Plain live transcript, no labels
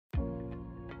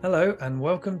Hello, and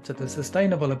welcome to the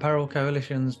Sustainable Apparel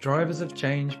Coalition's Drivers of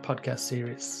Change podcast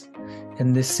series.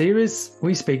 In this series,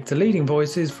 we speak to leading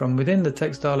voices from within the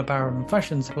textile, apparel, and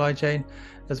fashion supply chain,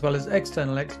 as well as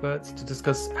external experts to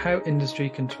discuss how industry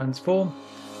can transform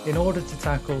in order to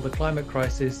tackle the climate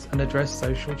crisis and address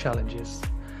social challenges.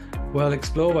 We'll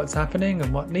explore what's happening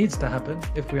and what needs to happen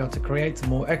if we are to create a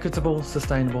more equitable,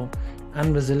 sustainable,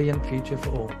 and resilient future for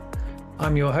all.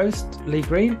 I'm your host, Lee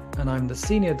Green, and I'm the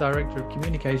Senior Director of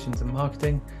Communications and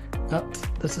Marketing at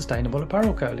the Sustainable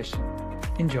Apparel Coalition.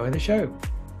 Enjoy the show.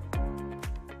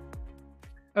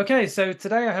 Okay, so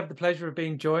today I have the pleasure of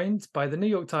being joined by the New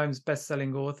York Times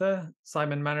bestselling author,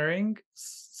 Simon Mannering.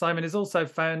 Simon is also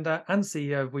founder and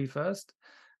CEO of WeFirst,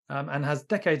 and has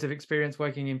decades of experience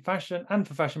working in fashion and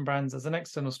for fashion brands as an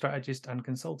external strategist and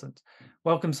consultant.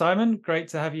 Welcome, Simon. Great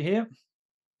to have you here.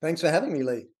 Thanks for having me,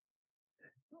 Lee.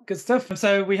 Good stuff.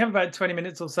 So we have about 20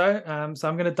 minutes or so. So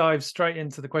I'm going to dive straight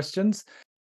into the questions.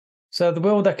 So the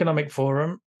World Economic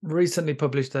Forum recently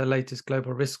published their latest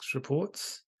global risks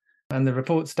reports. And the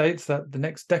report states that the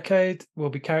next decade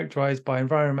will be characterized by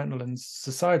environmental and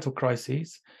societal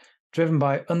crises driven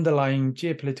by underlying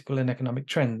geopolitical and economic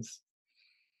trends.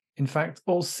 In fact,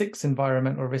 all 6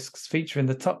 environmental risks feature in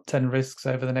the top 10 risks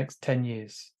over the next 10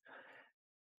 years.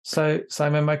 So,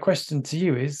 Simon, my question to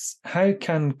you is, how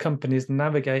can companies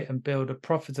navigate and build a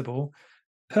profitable,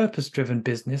 purpose-driven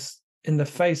business in the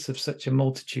face of such a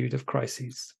multitude of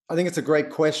crises? I think it's a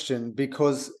great question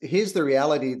because here's the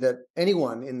reality that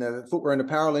anyone in the footwear and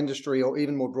apparel industry, or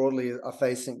even more broadly, are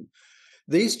facing.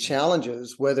 These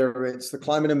challenges, whether it's the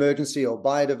climate emergency or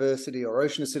biodiversity or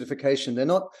ocean acidification, they're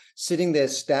not sitting there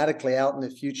statically out in the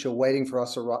future waiting for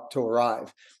us to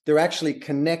arrive. They're actually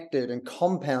connected and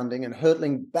compounding and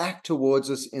hurtling back towards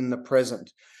us in the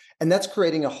present. And that's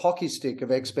creating a hockey stick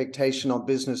of expectation on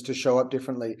business to show up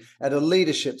differently at a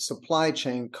leadership, supply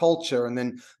chain, culture, and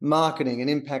then marketing and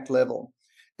impact level.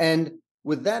 And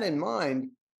with that in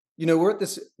mind, we're at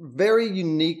this very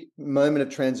unique moment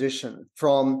of transition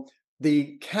from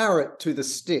the carrot to the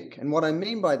stick. And what I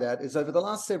mean by that is over the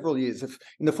last several years, if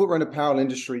in the footwear and apparel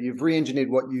industry, you've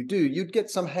re-engineered what you do, you'd get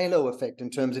some halo effect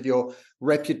in terms of your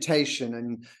reputation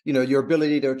and, your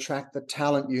ability to attract the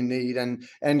talent you need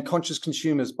and conscious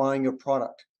consumers buying your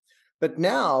product. But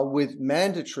now with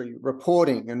mandatory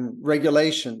reporting and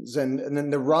regulations and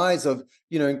then the rise of,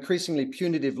 increasingly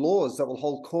punitive laws that will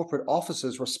hold corporate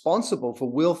officers responsible for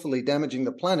willfully damaging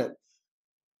the planet,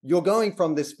 you're going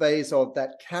from this phase of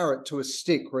that carrot to a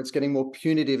stick where it's getting more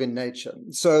punitive in nature.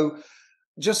 So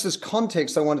just as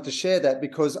context, I wanted to share that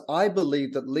because I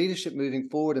believe that leadership moving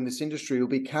forward in this industry will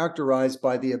be characterized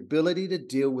by the ability to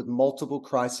deal with multiple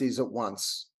crises at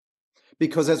once.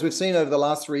 Because as we've seen over the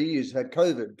last 3 years, you've had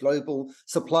COVID, global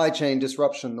supply chain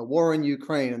disruption, the war in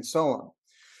Ukraine, and so on.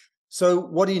 So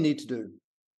what do you need to do?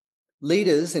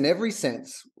 Leaders in every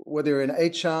sense, whether in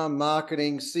HR,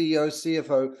 marketing, CEO,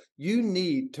 CFO, you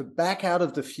need to back out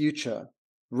of the future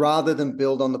rather than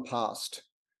build on the past.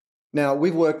 Now,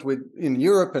 we've worked in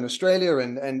Europe and Australia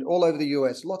and all over the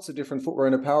US, lots of different footwear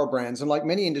and apparel brands. And like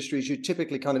many industries, you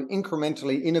typically kind of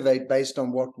incrementally innovate based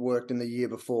on what worked in the year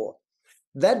before.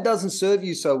 That doesn't serve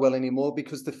you so well anymore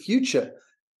because the future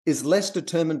is less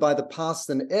determined by the past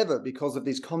than ever because of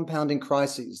these compounding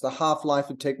crises, the half-life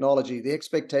of technology, the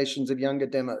expectations of younger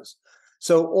demos.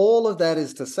 So all of that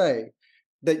is to say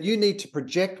that you need to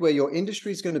project where your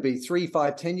industry is going to be 3,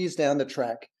 5, 10 years down the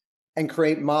track and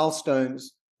create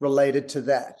milestones related to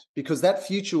that, because that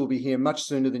future will be here much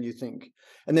sooner than you think.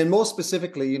 And then more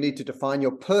specifically, you need to define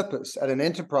your purpose at an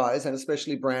enterprise and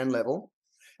especially brand level.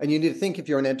 And you need to think, if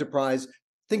you're an enterprise,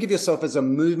 think of yourself as a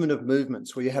movement of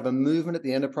movements where you have a movement at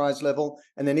the enterprise level,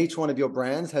 and then each one of your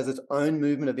brands has its own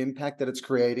movement of impact that it's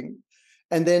creating.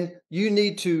 And then you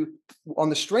need to, on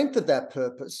the strength of that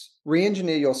purpose,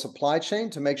 re-engineer your supply chain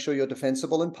to make sure you're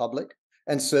defensible in public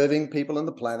and serving people on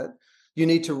the planet. You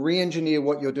need to re-engineer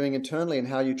what you're doing internally and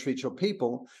how you treat your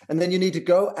people. And then you need to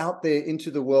go out there into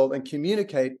the world and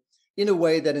communicate in a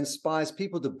way that inspires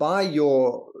people to buy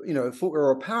your, footwear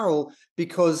or apparel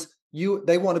because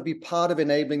they want to be part of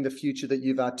enabling the future that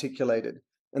you've articulated.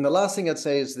 And the last thing I'd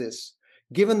say is this: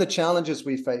 given the challenges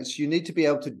we face, you need to be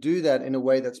able to do that in a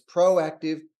way that's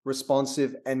proactive,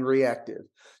 responsive, and reactive.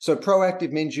 So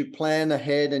proactive means you plan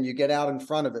ahead and you get out in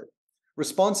front of it.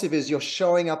 Responsive is you're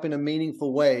showing up in a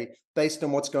meaningful way based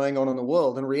on what's going on in the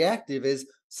world. And reactive is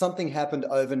something happened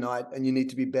overnight and you need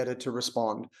to be better to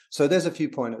respond. So there's a few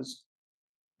pointers.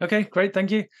 Okay, great.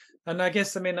 Thank you. And I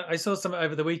guess, I saw some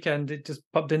over the weekend. It just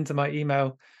popped into my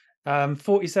email.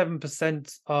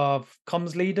 47% of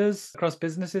comms leaders across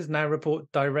businesses now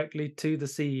report directly to the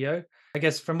CEO. I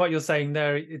guess from what you're saying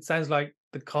there, it sounds like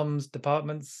the comms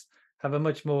departments have a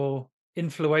much more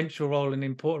influential role and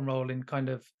important role in kind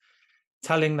of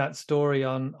telling that story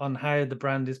on how the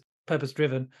brand is purpose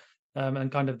driven,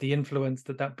 and kind of the influence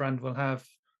that that brand will have.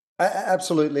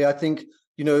 Absolutely. I think,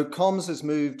 comms has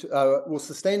moved,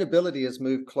 sustainability has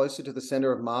moved closer to the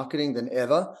center of marketing than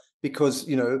ever because,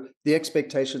 the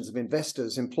expectations of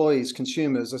investors, employees,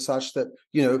 consumers are such that,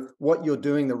 what you're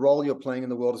doing, the role you're playing in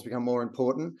the world has become more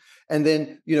important. And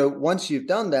then, once you've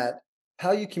done that,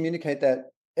 how you communicate that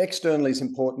externally is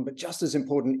important, but just as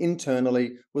important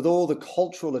internally with all the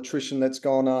cultural attrition that's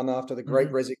gone on after the Great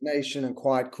Resignation and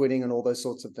quiet quitting and all those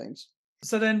sorts of things.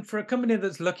 So then for a company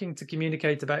that's looking to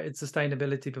communicate about its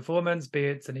sustainability performance, be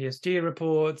it an ESG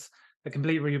report, a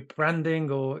complete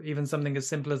rebranding, or even something as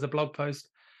simple as a blog post,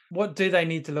 what do they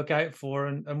need to look out for,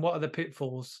 and what are the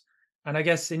pitfalls? And I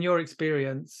guess in your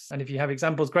experience, and if you have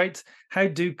examples, great, how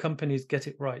do companies get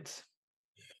it right?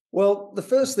 Well, the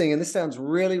first thing, and this sounds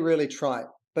really, really trite,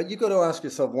 but you've got to ask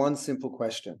yourself one simple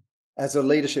question as a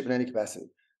leadership in any capacity.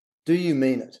 Do you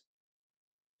mean it?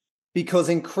 Because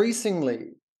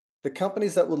increasingly, the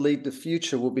companies that will lead the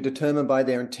future will be determined by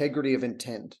their integrity of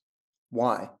intent.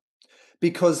 Why?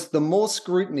 Because the more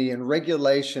scrutiny and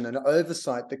regulation and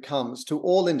oversight that comes to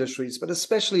all industries, but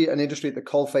especially an industry at the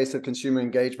coalface of consumer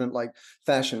engagement like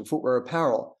fashion, footwear,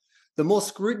 apparel, the more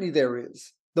scrutiny there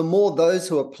is, the more those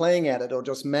who are playing at it or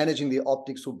just managing the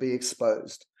optics will be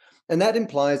exposed. And that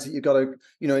implies that you've got to,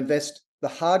 invest the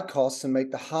hard costs and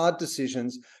make the hard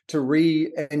decisions to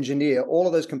re-engineer all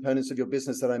of those components of your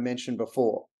business that I mentioned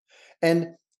before. And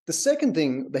the second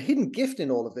thing, the hidden gift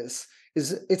in all of this,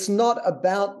 is it's not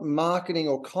about marketing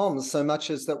or comms so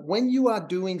much as that when you are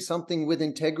doing something with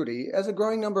integrity, as a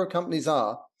growing number of companies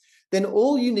are, then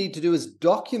all you need to do is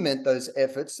document those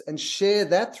efforts and share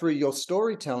that through your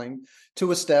storytelling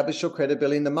to establish your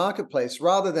credibility in the marketplace,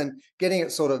 rather than getting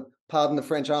it sort of, pardon the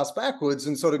French, ass backwards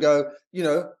and sort of go,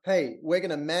 hey, we're going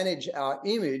to manage our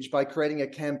image by creating a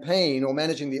campaign or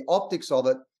managing the optics of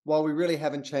it while we really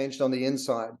haven't changed on the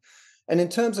inside. And in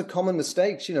terms of common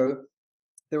mistakes,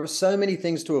 there are so many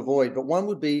things to avoid, but one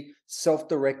would be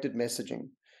self-directed messaging,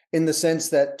 in the sense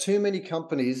that too many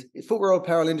companies, footwear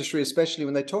apparel industry especially,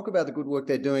 when they talk about the good work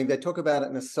they're doing, they talk about it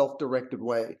in a self-directed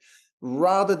way,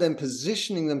 rather than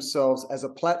positioning themselves as a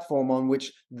platform on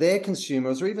which their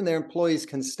consumers or even their employees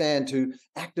can stand to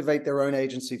activate their own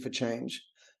agency for change.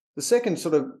 The second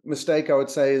sort of mistake I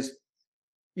would say is,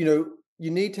 you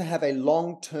need to have a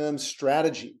long-term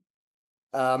strategy,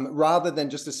 rather than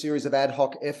just a series of ad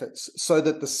hoc efforts, so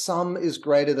that the sum is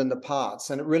greater than the parts,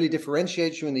 and it really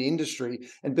differentiates you in the industry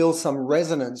and builds some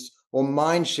resonance or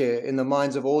mind share in the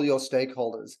minds of all your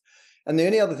stakeholders. And the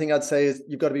only other thing I'd say is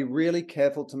you've got to be really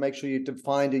careful to make sure you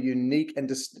define a unique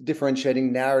and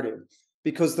differentiating narrative,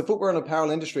 because the footwear and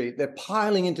apparel industry, they're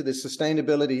piling into this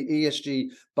sustainability, ESG,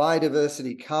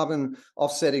 biodiversity, carbon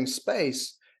offsetting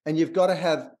space, and you've got to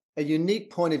have a unique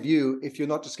point of view if you're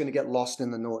not just going to get lost in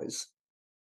the noise.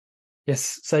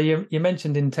 Yes. So you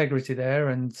mentioned integrity there,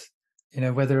 and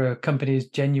whether a company is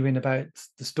genuine about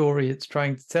the story it's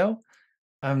trying to tell.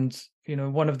 And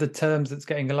one of the terms that's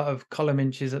getting a lot of column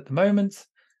inches at the moment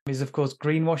is, of course,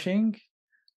 greenwashing,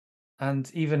 and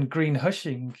even green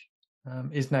hushing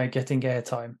is now getting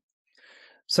airtime.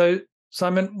 So,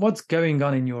 Simon, what's going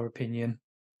on in your opinion,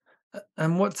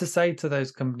 and what to say to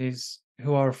those companies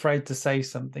who are afraid to say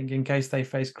something in case they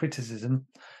face criticism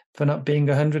for not being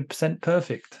 100%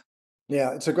 perfect?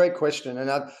 Yeah, it's a great question.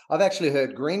 And I've actually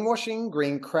heard greenwashing,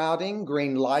 green crowding,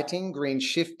 green lighting, green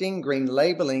shifting, green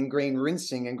labeling, green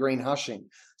rinsing, and green hushing.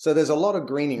 So there's a lot of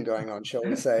greening going on, shall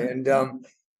we say. And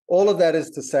all of that is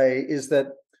to say is that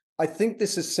I think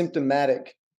this is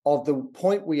symptomatic of the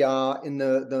point we are in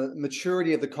the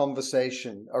maturity of the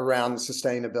conversation around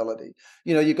sustainability.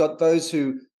 You've got those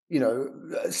who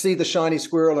see the shiny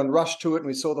squirrel and rush to it. And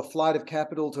we saw the flight of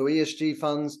capital to ESG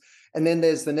funds. And then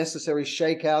there's the necessary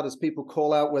shakeout as people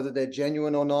call out whether they're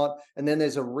genuine or not. And then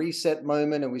there's a reset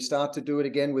moment and we start to do it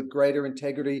again with greater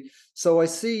integrity. So I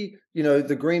see,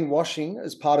 the greenwashing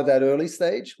as part of that early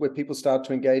stage where people start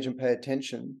to engage and pay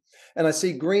attention. And I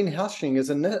see green hushing as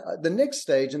the next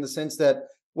stage, in the sense that,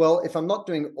 well, if I'm not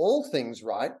doing all things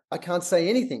right, I can't say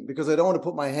anything because I don't want to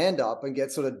put my hand up and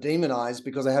get sort of demonized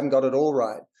because I haven't got it all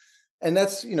right. And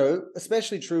that's,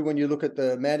 especially true when you look at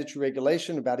the mandatory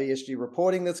regulation about ESG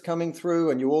reporting that's coming through,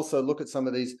 and you also look at some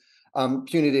of these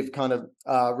punitive kind of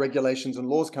regulations and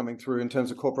laws coming through in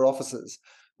terms of corporate offices.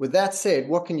 With that said,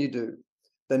 what can you do?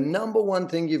 The number one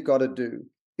thing you've got to do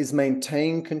is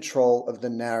maintain control of the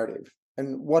narrative.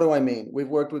 And what do I mean? We've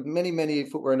worked with many, many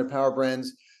footwear and apparel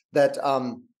brands that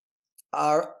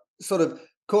are sort of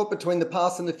caught between the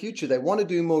past and the future. They want to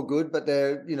do more good, but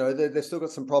they've still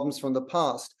got some problems from the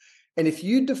past. And if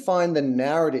you define the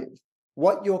narrative,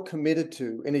 what you're committed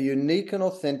to in a unique and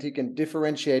authentic and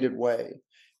differentiated way,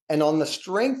 and on the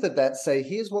strength of that, say,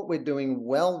 here's what we're doing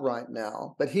well right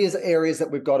now, but here's areas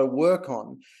that we've got to work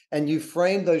on. And you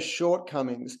frame those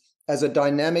shortcomings as a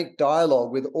dynamic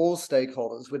dialogue with all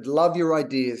stakeholders. We'd love your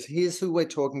ideas. Here's who we're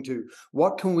talking to.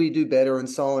 What can we do better? And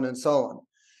so on and so on.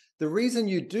 The reason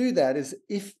you do that is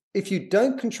if you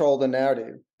don't control the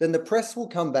narrative, then the press will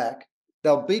come back,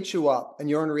 they'll beat you up, and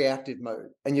you're in reactive mode,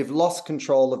 and you've lost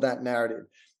control of that narrative.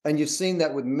 And you've seen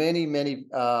that with many, many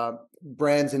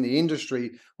brands in the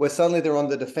industry, where suddenly they're on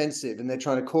the defensive and they're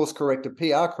trying to course correct a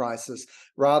PR crisis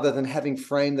rather than having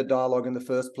framed the dialogue in the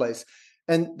first place.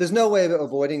 And there's no way of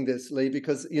avoiding this, Lee,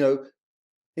 because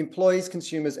employees,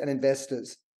 consumers, and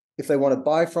investors, if they want to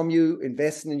buy from you,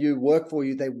 invest in you, work for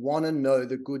you, they want to know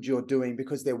the good you're doing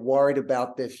because they're worried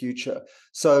about their future.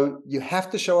 So you have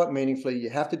to show up meaningfully. You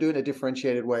have to do it in a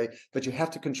differentiated way, but you have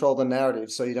to control the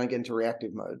narrative so you don't get into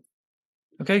reactive mode.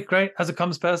 Okay, great. As a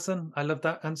comms person, I love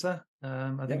that answer.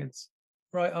 I think it's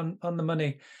right on the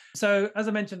money. So as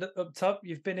I mentioned up top,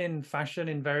 you've been in fashion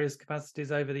in various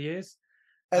capacities over the years.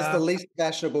 As the least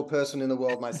fashionable person in the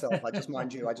world myself, I just want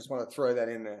to throw that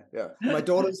in there. Yeah. My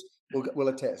daughters will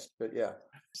attest, but yeah.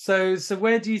 So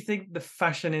where do you think the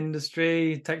fashion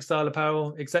industry, textile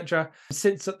apparel, etc.,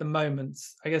 sits at the moment?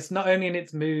 I guess not only in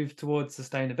its move towards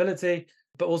sustainability,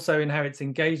 but also in how it's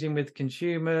engaging with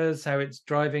consumers, how it's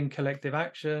driving collective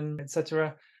action,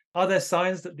 etc. Are there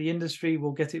signs that the industry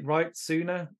will get it right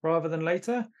sooner rather than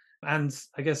later? And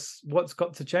I guess what's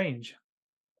got to change?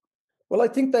 Well, I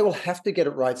think they will have to get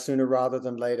it right sooner rather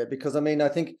than later, because I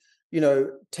think,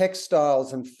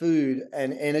 textiles and food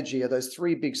and energy are those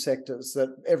three big sectors that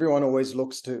everyone always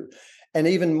looks to. And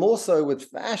even more so with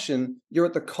fashion, you're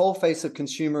at the coalface of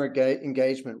consumer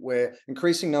engagement, where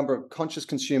increasing number of conscious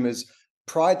consumers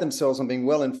pride themselves on being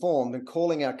well informed and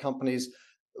calling out companies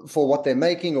for what they're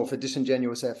making or for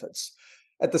disingenuous efforts.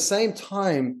 At the same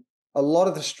time, a lot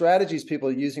of the strategies people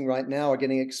are using right now are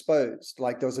getting exposed.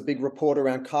 Like there was a big report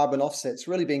around carbon offsets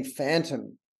really being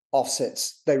phantom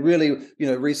offsets. They really,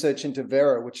 research into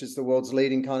Verra, which is the world's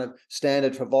leading kind of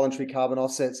standard for voluntary carbon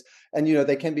offsets. And,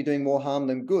 they can be doing more harm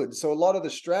than good. So a lot of the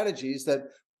strategies that,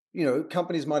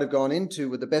 companies might have gone into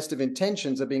with the best of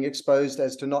intentions are being exposed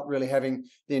as to not really having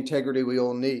the integrity we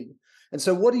all need. And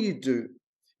so what do?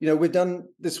 We've done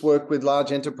this work with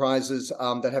large enterprises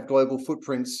that have global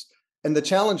footprints. And the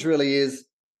challenge really is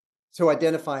to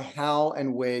identify how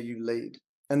and where you lead.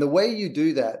 And the way you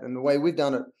do that, and the way we've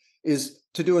done it, is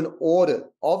to do an audit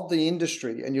of the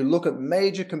industry, and you look at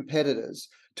major competitors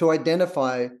to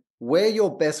identify where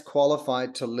you're best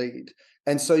qualified to lead.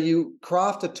 And so you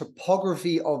craft a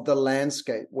topography of the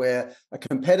landscape where a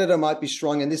competitor might be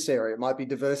strong in this area. It might be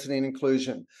diversity and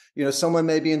inclusion. Someone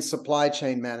may be in supply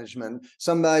chain management.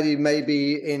 Somebody may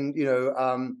be in,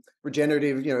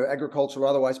 regenerative, agriculture or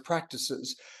otherwise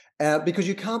practices. Because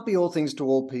you can't be all things to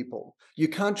all people. You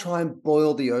can't try and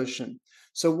boil the ocean.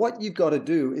 So what you've got to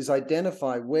do is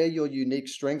identify where your unique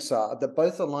strengths are that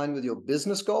both align with your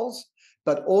business goals,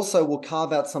 but also will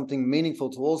carve out something meaningful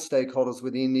to all stakeholders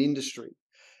within the industry.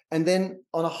 And then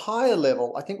on a higher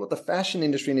level, I think what the fashion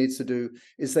industry needs to do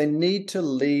is they need to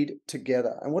lead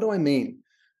together. And what do I mean?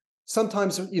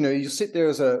 Sometimes, you sit there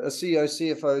as a CEO,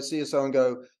 CFO, CSO and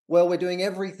go, well, we're doing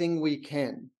everything we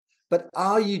can. But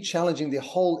are you challenging the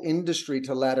whole industry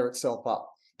to ladder itself up?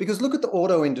 Because look at the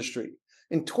auto industry.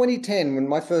 In 2010, when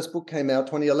my first book came out,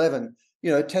 2011,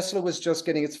 Tesla was just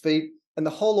getting its feet, and the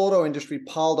whole auto industry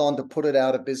piled on to put it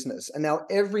out of business. And now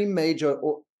every major,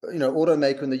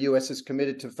 automaker in the US is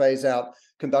committed to phase out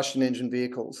combustion engine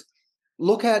vehicles.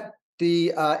 Look at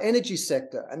the energy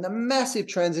sector and the massive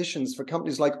transitions for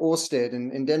companies like Ørsted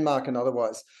in Denmark and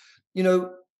otherwise.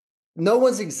 No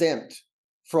one's exempt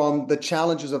from the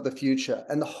challenges of the future,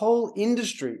 and the whole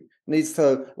industry needs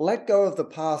to let go of the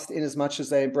past in as much as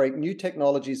they embrace new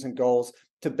technologies and goals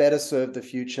to better serve the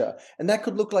future. And that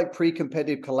could look like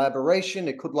pre-competitive collaboration.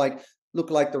 It could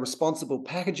look like the responsible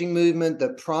packaging movement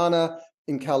that Prana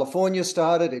in California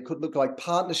started. It could look like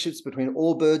partnerships between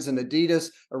Allbirds and Adidas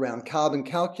around carbon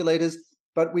calculators.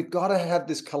 But we've got to have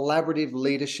this collaborative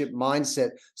leadership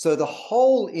mindset so the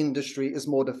whole industry is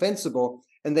more defensible.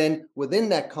 And then within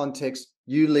that context,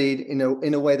 you lead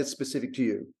in a way that's specific to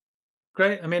you.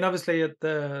 Great. I mean, obviously at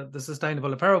the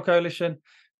Sustainable Apparel Coalition,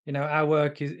 our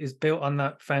work is built on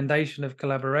that foundation of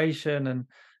collaboration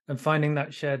and finding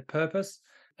that shared purpose.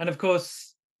 And of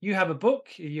course, you have a book,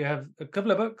 you have a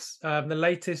couple of books, the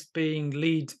latest being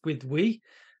Lead with We,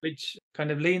 which kind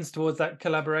of leans towards that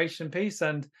collaboration piece.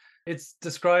 And It's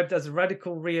described as a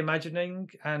radical reimagining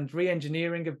and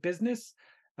re-engineering of business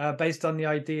based on the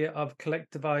idea of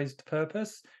collectivized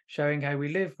purpose, showing how we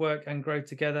live, work, and grow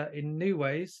together in new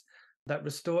ways that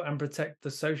restore and protect the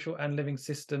social and living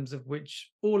systems of which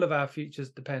all of our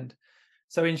futures depend.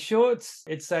 So, in short,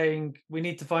 it's saying we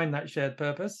need to find that shared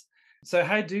purpose. So,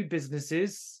 how do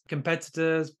businesses,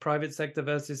 competitors, private sector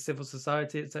versus civil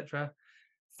society, etc.,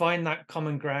 find that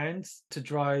common ground to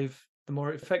drive the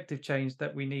more effective change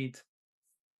that we need?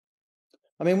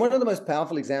 I mean, one of the most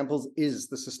powerful examples is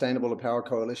the Sustainable Apparel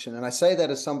Coalition. And I say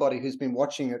that as somebody who's been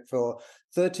watching it for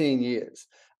 13 years.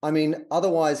 I mean,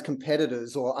 otherwise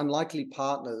competitors or unlikely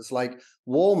partners like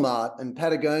Walmart and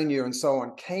Patagonia and so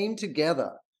on came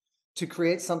together to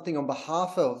create something on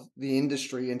behalf of the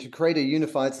industry and to create a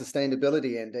unified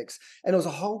sustainability index. And it was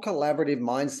a whole collaborative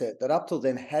mindset that up till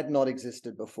then had not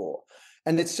existed before.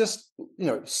 And it's just,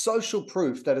 social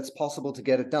proof that it's possible to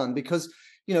get it done because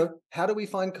how do we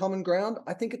find common ground?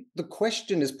 I think the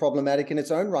question is problematic in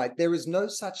its own right. There is no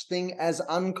such thing as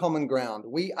uncommon ground.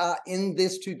 We are in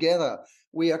this together.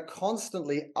 We are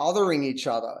constantly othering each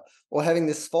other or having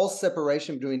this false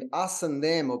separation between us and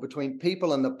them or between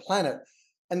people and the planet.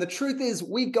 And the truth is,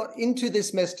 we got into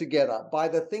this mess together by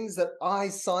the things that I,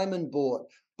 Simon, bought,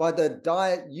 by the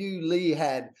diet you, Lee,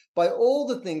 had, by all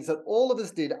the things that all of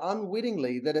us did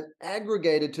unwittingly that have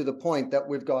aggregated to the point that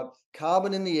we've got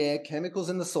carbon in the air, chemicals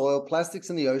in the soil, plastics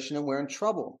in the ocean, and we're in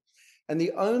trouble. And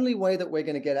the only way that we're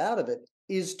going to get out of it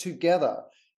is together.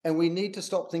 And we need to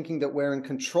stop thinking that we're in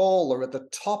control or at the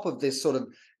top of this sort of,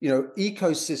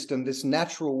 ecosystem, this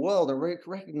natural world, and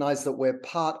recognize that we're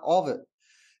part of it.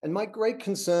 And my great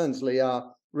concerns, Lee,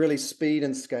 are really speed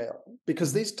and scale,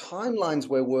 because these timelines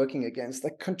we're working against,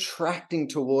 they're contracting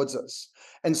towards us.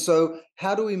 And so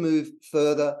how do we move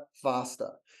further, faster?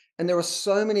 And there are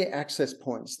so many access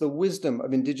points, the wisdom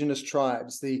of Indigenous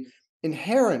tribes, the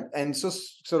inherent and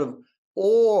sort of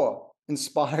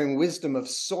awe-inspiring wisdom of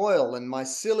soil and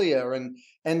mycelia.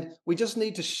 And we just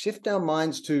need to shift our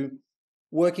minds to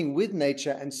working with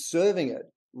nature and serving it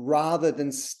rather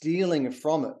than stealing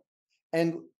from it.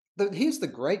 And here's the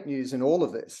great news in all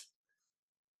of this.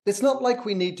 It's not like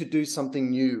we need to do something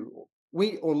new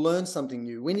or learn something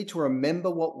new. We need to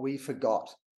remember what we forgot,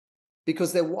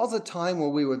 because there was a time where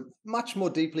we were much more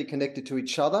deeply connected to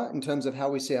each other in terms of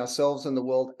how we see ourselves in the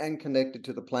world and connected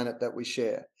to the planet that we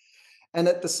share. And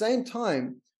at the same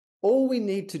time, all we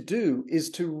need to do is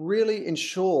to really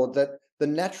ensure that the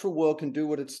natural world can do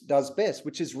what it does best,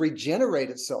 which is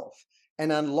regenerate itself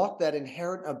and unlock that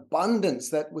inherent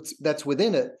abundance that's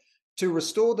within it, to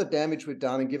restore the damage we've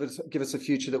done and give us a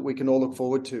future that we can all look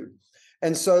forward to.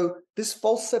 And so this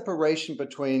false separation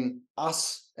between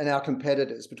us and our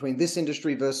competitors, between this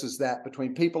industry versus that,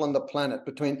 between people and the planet,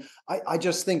 I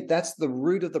just think that's the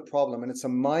root of the problem. And it's a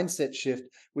mindset shift,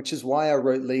 which is why I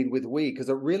wrote Lead with We, because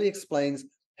it really explains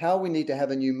how we need to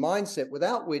have a new mindset,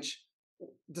 without which,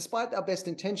 despite our best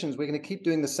intentions, we're going to keep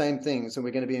doing the same things and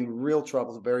we're going to be in real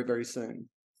trouble very, very soon.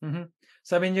 Mm-hmm.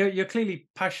 So, I mean, you're clearly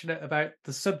passionate about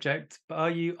the subject, but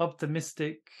are you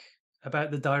optimistic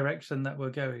about the direction that we're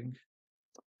going?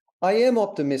 I am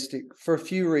optimistic for a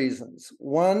few reasons.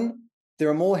 One, there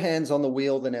are more hands on the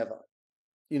wheel than ever,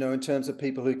 in terms of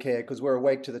people who care, because we're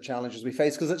awake to the challenges we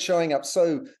face, because it's showing up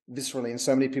so viscerally in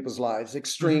so many people's lives: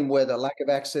 extreme weather, lack of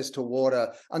access to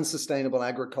water, unsustainable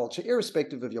agriculture,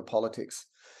 irrespective of your politics.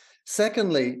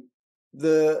 Secondly,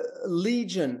 the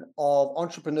legion of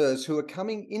entrepreneurs who are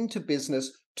coming into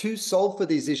business to solve for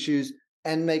these issues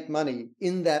and make money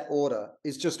in that order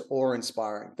is just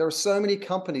awe-inspiring. There are so many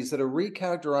companies that are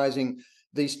recharacterizing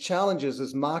these challenges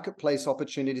as marketplace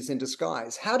opportunities in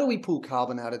disguise. How do we pull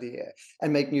carbon out of the air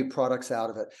and make new products out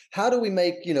of it? How do we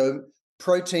make,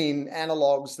 protein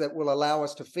analogs that will allow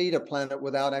us to feed a planet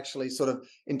without actually sort of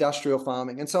industrial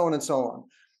farming, and so on and so on?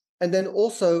 And then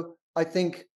also, I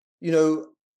think, there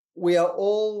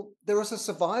is a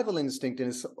survival instinct in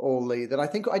us all, Lee, that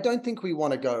I don't think we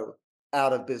want to go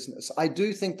out of business. I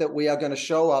do think that we are going to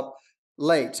show up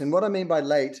late. And what I mean by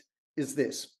late is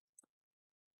this.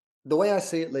 The way I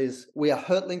see it, Liz, we are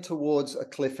hurtling towards a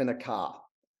cliff in a car,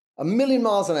 1,000,000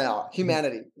 miles an hour,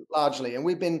 humanity, largely. And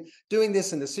we've been doing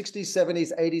this in the 60s,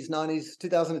 70s, 80s, 90s,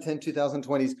 2010,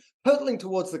 2020s, hurtling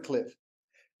towards the cliff.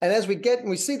 And as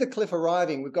we see the cliff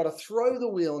arriving, we've got to throw the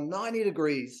wheel 90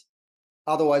 degrees.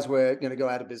 Otherwise, we're going to go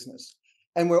out of business.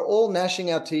 And we're all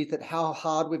gnashing our teeth at how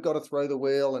hard we've got to throw the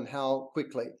wheel and how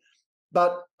quickly.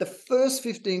 But the first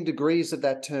 15 degrees of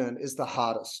that turn is the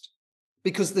hardest,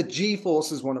 because the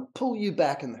G-forces want to pull you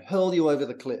back and hurl you over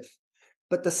the cliff.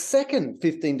 But the second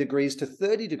 15 degrees to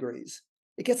 30 degrees,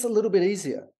 it gets a little bit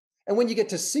easier. And when you get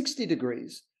to 60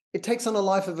 degrees, it takes on a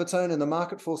life of its own and the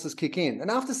market forces kick in. And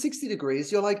after 60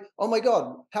 degrees, you're like, oh my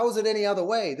God, how is it any other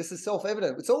way? This is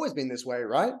self-evident. It's always been this way,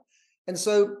 right? And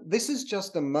so this is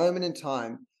just a moment in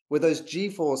time where those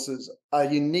G-forces are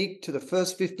unique to the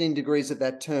first 15 degrees of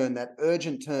that turn, that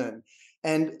urgent turn.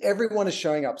 And everyone is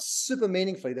showing up super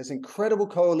meaningfully. There's incredible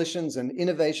coalitions and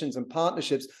innovations and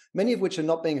partnerships, many of which are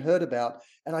not being heard about.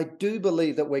 And I do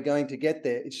believe that we're going to get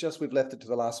there. It's just we've left it to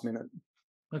the last minute.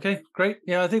 Okay, great.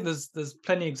 Yeah, I think there's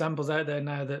plenty of examples out there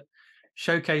now that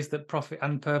showcase that profit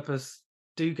and purpose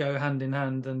do go hand in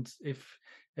hand. And if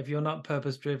you're not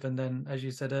purpose driven, then as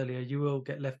you said earlier, you will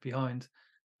get left behind.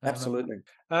 Absolutely.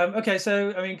 Okay,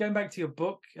 so I mean, going back to your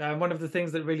book, one of the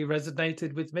things that really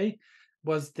resonated with me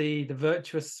was the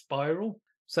virtuous spiral.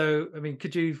 So, I mean,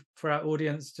 could you, for our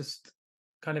audience, just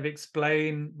kind of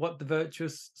explain what the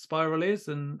virtuous spiral is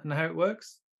and how it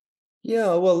works?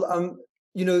 Yeah, well,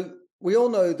 we all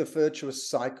know the virtuous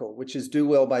cycle, which is do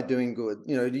well by doing good.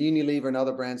 The Unilever and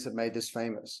other brands have made this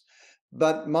famous.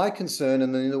 But my concern,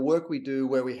 and in the work we do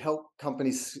where we help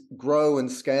companies grow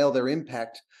and scale their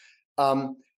impact,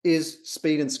 is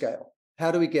speed and scale. How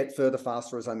do we get further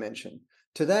faster, as I mentioned?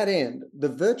 To that end, the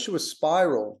virtuous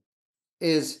spiral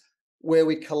is where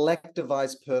we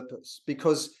collectivize purpose,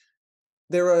 because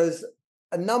there is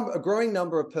a growing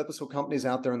number of purposeful companies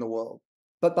out there in the world,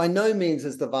 but by no means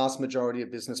is the vast majority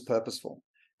of business purposeful.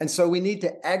 And so we need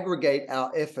to aggregate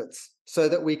our efforts so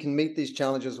that we can meet these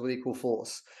challenges with equal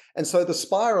force. And so the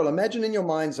spiral, imagine in your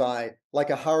mind's eye, like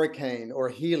a hurricane or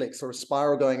a helix or a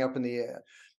spiral going up in the air.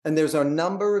 And there's a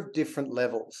number of different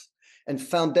levels. And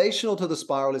foundational to the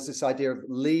spiral is this idea of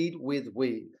lead with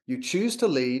we. You choose to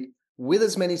lead with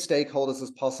as many stakeholders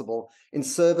as possible in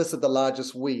service of the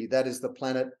largest we, that is the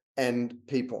planet and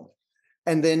people.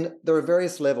 And then there are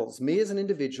various levels. Me as an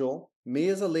individual, me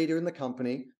as a leader in the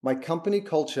company, my company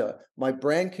culture, my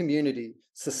brand community,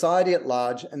 society at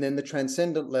large, and then the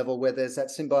transcendent level where there's that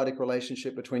symbiotic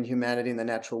relationship between humanity and the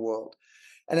natural world.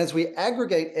 And as we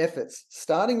aggregate efforts,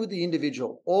 starting with the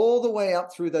individual, all the way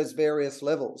up through those various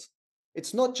levels,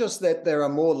 it's not just that there are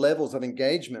more levels of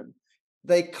engagement,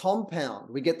 they compound.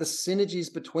 We get the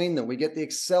synergies between them. We get the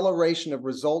acceleration of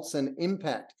results and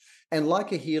impact. And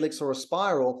like a helix or a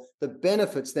spiral, the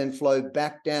benefits then flow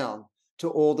back down to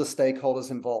all the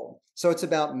stakeholders involved. So it's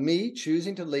about me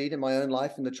choosing to lead in my own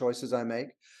life and the choices I make,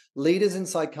 leaders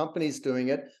inside companies doing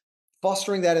it,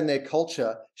 fostering that in their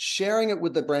culture, sharing it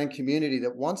with the brand community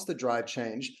that wants to drive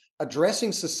change,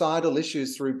 addressing societal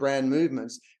issues through brand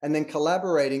movements, and then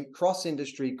collaborating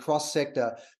cross-industry,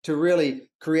 cross-sector to really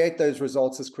create those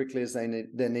results as quickly as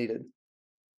they're needed.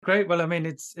 Great. Well, I mean,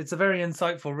 it's a very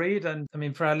insightful read. And I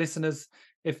mean, for our listeners,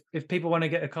 if people want to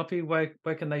get a copy, where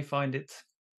can they find it?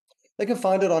 They can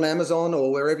find it on Amazon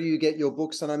or wherever you get your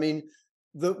books. And I mean,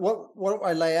 what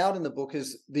I lay out in the book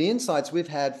is the insights we've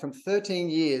had from 13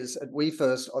 years at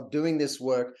WeFirst of doing this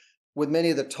work with many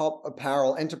of the top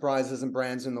apparel enterprises and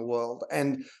brands in the world.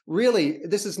 And really,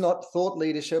 this is not thought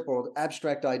leadership or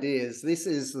abstract ideas. This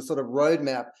is the sort of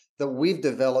roadmap that we've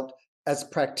developed as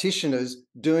practitioners,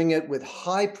 doing it with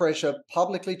high pressure,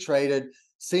 publicly traded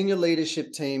senior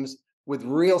leadership teams with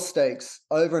real stakes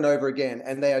over and over again.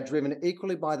 And they are driven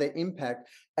equally by their impact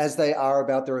as they are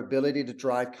about their ability to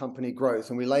drive company growth.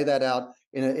 And we lay that out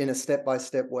in a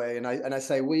step-by-step way. And I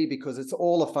say we because it's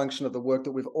all a function of the work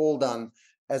that we've all done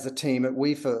as a team at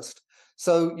WeFirst.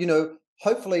 So,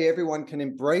 hopefully everyone can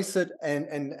embrace it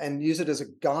and use it as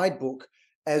a guidebook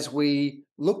as we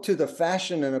look to the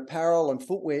fashion and apparel and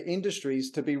footwear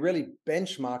industries to be really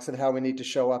benchmarks at how we need to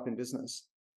show up in business.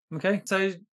 Okay,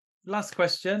 so last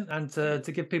question, and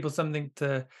to give people something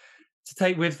to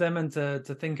take with them and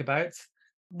to think about.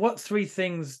 What 3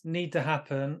 things need to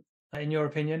happen, in your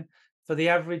opinion, for the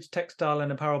average textile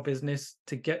and apparel business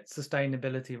to get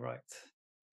sustainability right?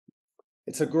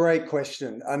 It's a great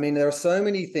question. I mean, there are so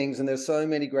many things and there's so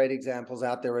many great examples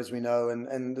out there, as we know,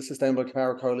 and the Sustainable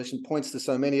Apparel Coalition points to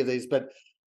so many of these. But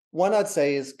one I'd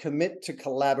say is commit to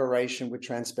collaboration with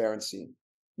transparency.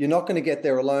 You're not going to get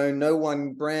there alone. No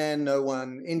one brand, no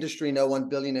one industry, no one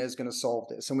billionaire is going to solve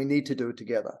this. And we need to do it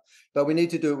together. But we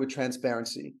need to do it with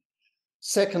transparency.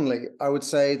 Secondly, I would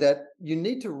say that you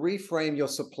need to reframe your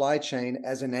supply chain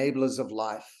as enablers of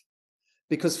life.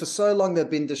 Because for so long they've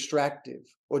been distractive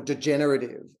or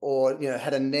degenerative or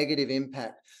had a negative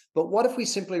impact. But what if we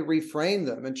simply reframe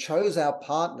them and chose our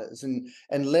partners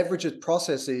and leverage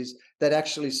processes that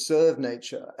actually serve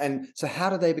nature? And so how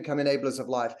do they become enablers of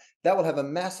life? That will have a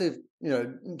massive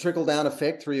trickle down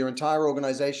effect through your entire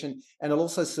organization, and it'll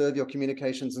also serve your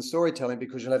communications and storytelling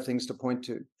because you'll have things to point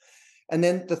to. And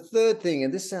then the third thing,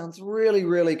 and this sounds really,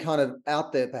 really kind of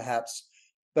out there perhaps,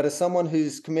 but as someone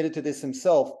who's committed to this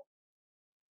himself,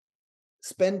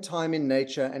 spend time in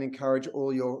nature and encourage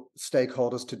all your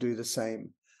stakeholders to do the same.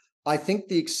 I think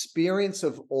the experience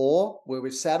of awe, where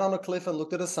we've sat on a cliff and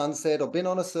looked at a sunset, or been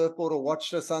on a surfboard or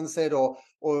watched a sunset, or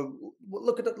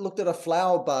looked at a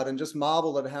flower bud and just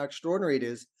marveled at how extraordinary it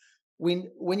is.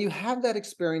 When you have that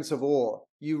experience of awe,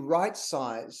 you right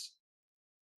size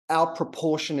our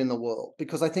proportion in the world,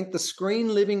 because I think the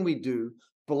screen living we do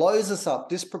blows us up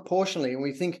disproportionately, and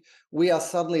we think we are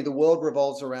suddenly, the world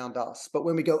revolves around us. But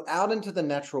when we go out into the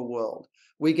natural world,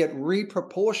 we get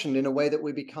reproportioned in a way that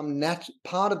we become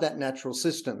part of that natural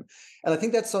system. And I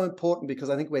think that's so important, because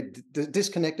I think we're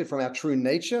disconnected from our true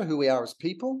nature, who we are as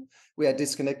people. We are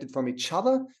disconnected from each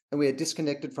other, and we are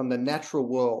disconnected from the natural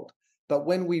world. But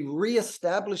when we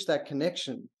reestablish that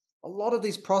connection, a lot of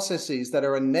these processes that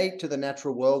are innate to the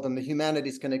natural world and the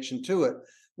humanity's connection to it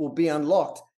will be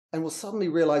unlocked, and we'll suddenly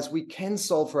realize we can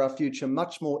solve for our future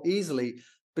much more easily,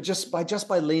 but just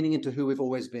by leaning into who we've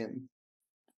always been.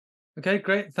 Okay,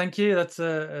 great. Thank you. That's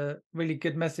a really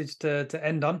good message to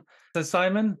end on. So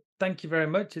Simon, thank you very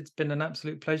much. It's been an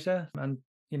absolute pleasure. And,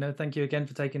 thank you again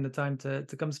for taking the time to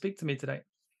come speak to me today.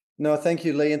 No, thank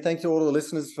you, Lee. And thank you to all the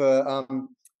listeners for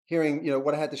hearing,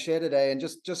 what I had to share today. And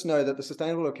just know that the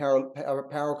Sustainable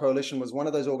Apparel Coalition was one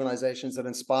of those organizations that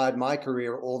inspired my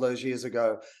career all those years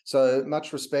ago. So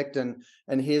much respect, and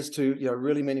here's to,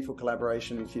 really meaningful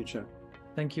collaboration in the future.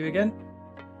 Thank you again.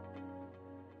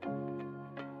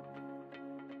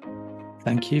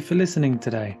 Thank you for listening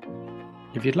today.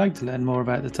 If you'd like to learn more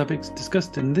about the topics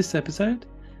discussed in this episode,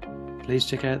 please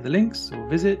check out the links or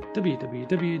visit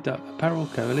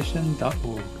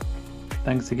www.apparelcoalition.org.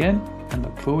 Thanks again, and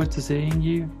look forward to seeing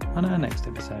you on our next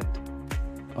episode.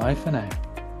 Bye for now.